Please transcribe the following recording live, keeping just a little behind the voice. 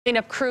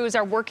Cleanup crews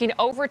are working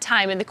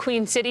overtime in the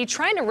Queen City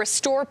trying to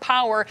restore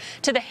power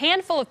to the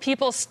handful of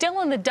people still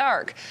in the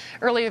dark.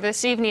 Earlier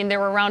this evening, there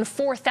were around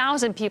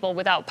 4,000 people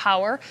without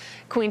power.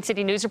 Queen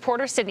City News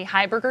reporter Sydney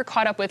Heiberger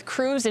caught up with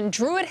crews in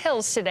Druid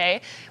Hills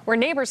today, where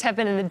neighbors have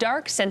been in the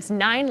dark since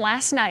 9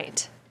 last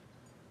night.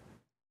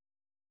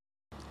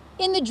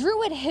 In the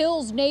Druid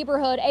Hills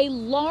neighborhood, a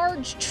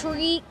large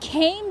tree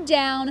came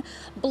down,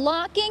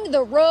 blocking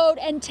the road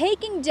and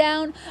taking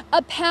down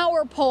a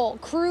power pole.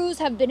 Crews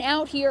have been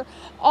out here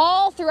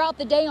all throughout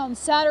the day on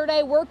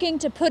Saturday working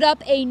to put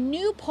up a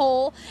new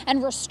pole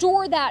and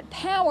restore that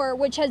power,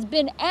 which has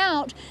been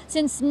out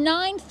since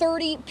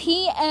 9:30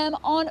 p.m.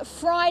 on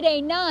Friday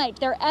night.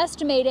 They're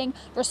estimating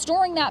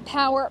restoring that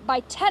power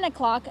by 10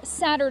 o'clock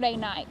Saturday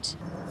night.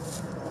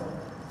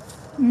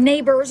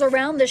 Neighbors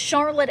around the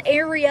Charlotte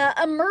area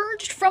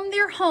emerged from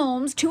their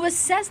homes to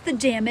assess the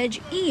damage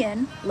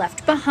Ian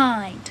left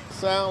behind.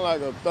 Sound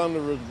like a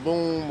thunderous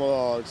boom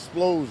or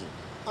explosion.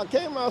 I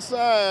came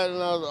outside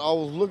and I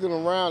was looking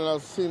around and I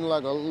seen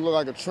looked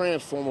like a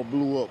transformer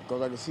blew up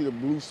because I could see the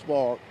blue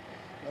spark.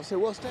 I said,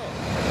 what's that?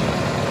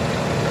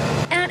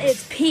 At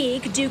its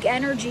peak, Duke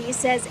Energy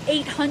says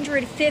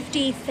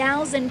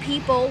 850,000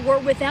 people were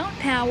without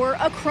power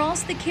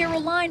across the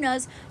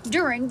Carolinas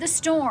during the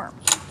storm.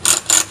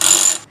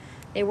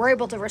 They were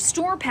able to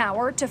restore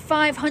power to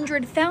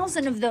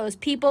 500,000 of those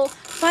people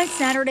by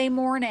Saturday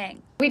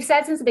morning. We've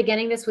said since the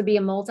beginning this would be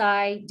a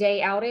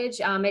multi-day outage.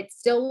 It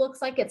still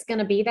looks like it's going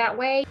to be that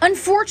way.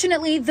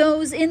 Unfortunately,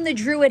 those in the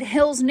Druid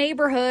Hills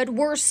neighborhood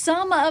were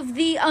some of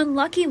the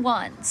unlucky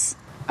ones.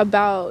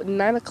 About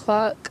 9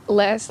 o'clock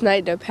last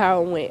night, the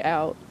power went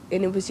out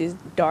and it was just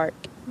dark.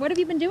 What have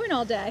you been doing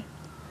all day?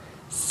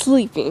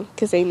 Sleeping,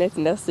 because ain't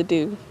nothing else to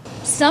do.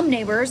 Some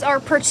neighbors are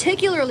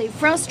particularly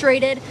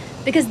frustrated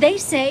because they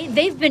say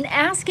they've been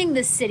asking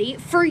the city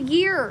for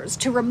years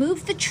to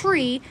remove the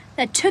tree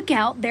that took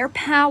out their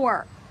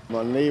power.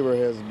 My neighbor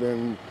has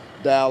been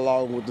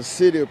dialoguing with the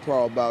city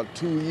for about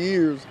 2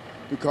 years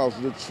because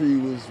the tree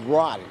was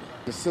rotting.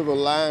 The silver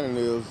lining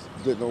is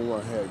that no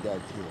one had got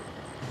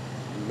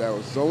killed.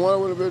 If someone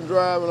would have been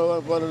driving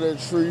up under that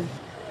tree,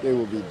 they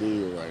would be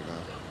dead right now.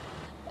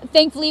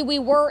 Thankfully, we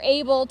were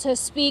able to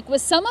speak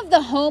with some of the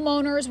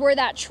homeowners where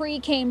that tree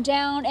came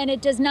down, and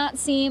it does not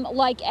seem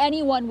like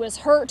anyone was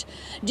hurt.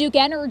 Duke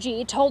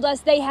Energy told us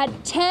they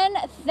had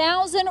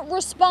 10,000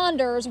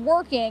 responders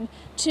working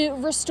to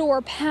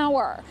restore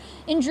power.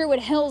 In Druid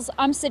Hills,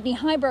 I'm Sydney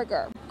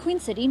Heiberger, Queen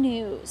City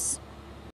News.